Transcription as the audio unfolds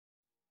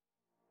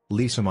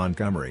Lisa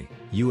Montgomery,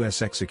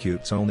 U.S.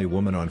 executes only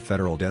woman on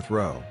federal death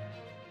row.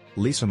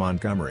 Lisa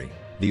Montgomery,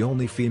 the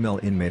only female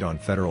inmate on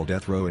federal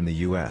death row in the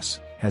U.S.,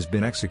 has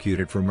been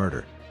executed for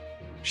murder.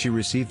 She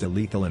received a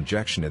lethal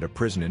injection at a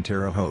prison in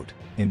Terre Haute,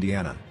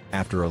 Indiana,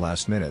 after a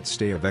last-minute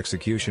stay of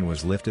execution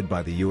was lifted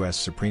by the U.S.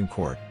 Supreme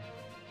Court.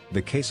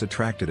 The case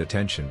attracted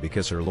attention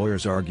because her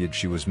lawyers argued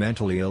she was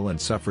mentally ill and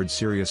suffered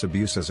serious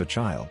abuse as a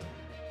child.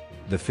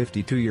 The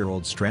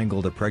 52-year-old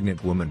strangled a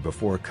pregnant woman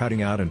before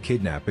cutting out and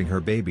kidnapping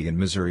her baby in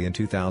Missouri in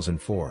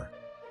 2004.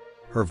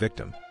 Her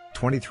victim,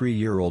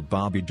 23-year-old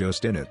Bobbie Jo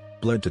Stinnett,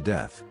 bled to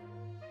death.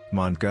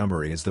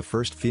 Montgomery is the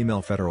first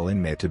female federal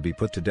inmate to be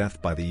put to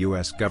death by the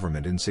U.S.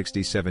 government in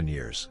 67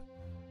 years.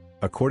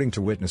 According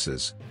to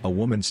witnesses, a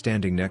woman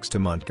standing next to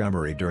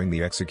Montgomery during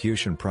the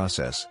execution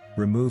process,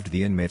 removed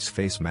the inmate's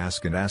face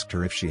mask and asked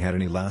her if she had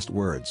any last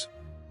words.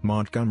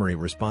 Montgomery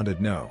responded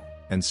no,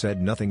 and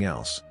said nothing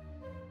else.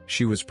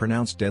 She was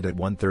pronounced dead at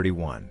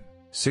 6:31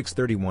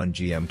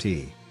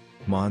 GMT.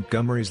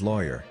 Montgomery's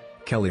lawyer,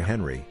 Kelly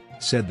Henry,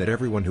 said that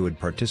everyone who had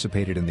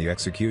participated in the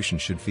execution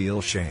should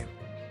feel shame.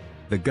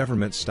 The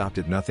government stopped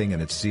at nothing in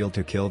its zeal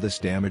to kill this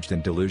damaged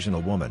and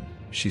delusional woman,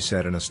 she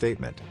said in a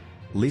statement.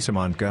 Lisa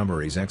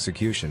Montgomery's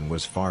execution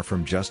was far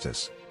from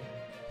justice.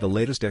 The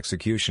latest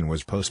execution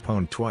was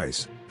postponed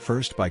twice,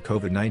 first by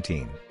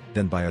COVID-19,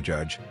 then by a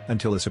judge,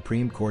 until a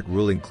Supreme Court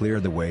ruling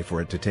cleared the way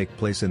for it to take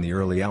place in the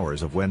early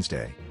hours of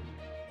Wednesday.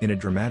 In a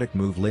dramatic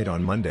move late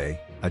on Monday,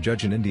 a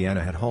judge in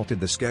Indiana had halted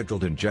the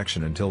scheduled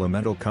injection until a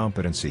mental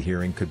competency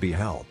hearing could be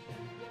held.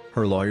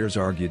 Her lawyers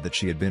argued that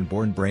she had been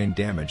born brain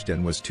damaged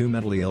and was too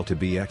mentally ill to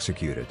be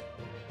executed.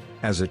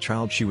 As a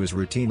child she was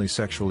routinely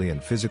sexually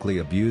and physically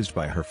abused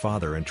by her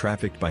father and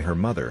trafficked by her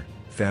mother,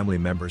 family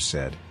members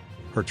said.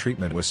 Her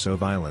treatment was so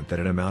violent that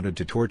it amounted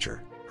to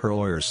torture, her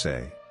lawyers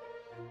say.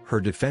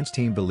 Her defense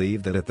team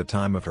believed that at the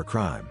time of her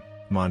crime,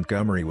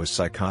 Montgomery was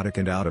psychotic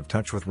and out of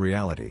touch with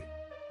reality.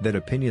 That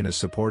opinion is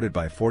supported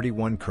by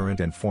 41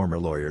 current and former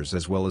lawyers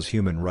as well as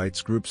human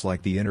rights groups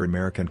like the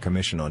Inter-American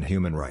Commission on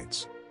Human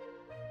Rights.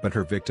 But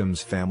her victim's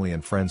family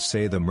and friends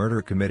say the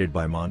murder committed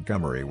by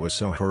Montgomery was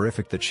so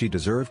horrific that she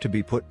deserved to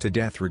be put to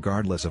death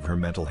regardless of her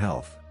mental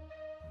health.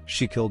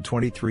 She killed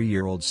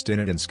 23-year-old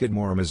Stinnett in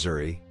Skidmore,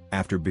 Missouri,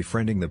 after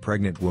befriending the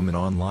pregnant woman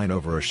online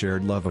over a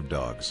shared love of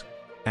dogs.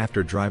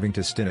 After driving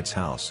to Stinnett's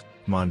house,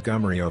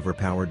 Montgomery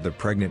overpowered the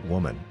pregnant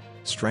woman,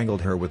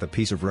 strangled her with a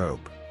piece of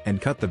rope,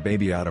 and cut the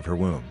baby out of her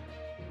womb.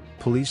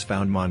 Police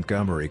found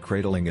Montgomery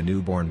cradling a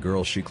newborn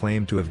girl she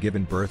claimed to have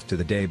given birth to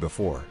the day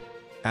before.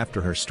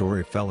 After her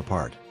story fell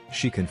apart,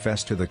 she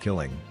confessed to the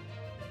killing.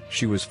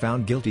 She was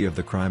found guilty of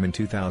the crime in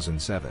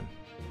 2007.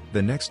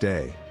 The next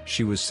day,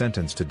 she was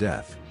sentenced to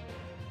death.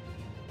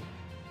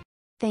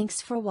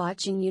 Thanks for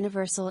watching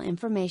Universal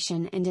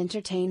Information and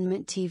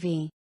Entertainment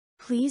TV.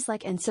 Please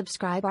like and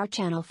subscribe our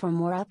channel for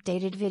more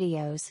updated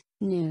videos,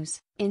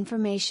 news,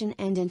 information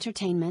and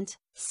entertainment.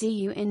 See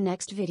you in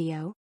next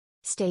video.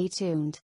 Stay tuned.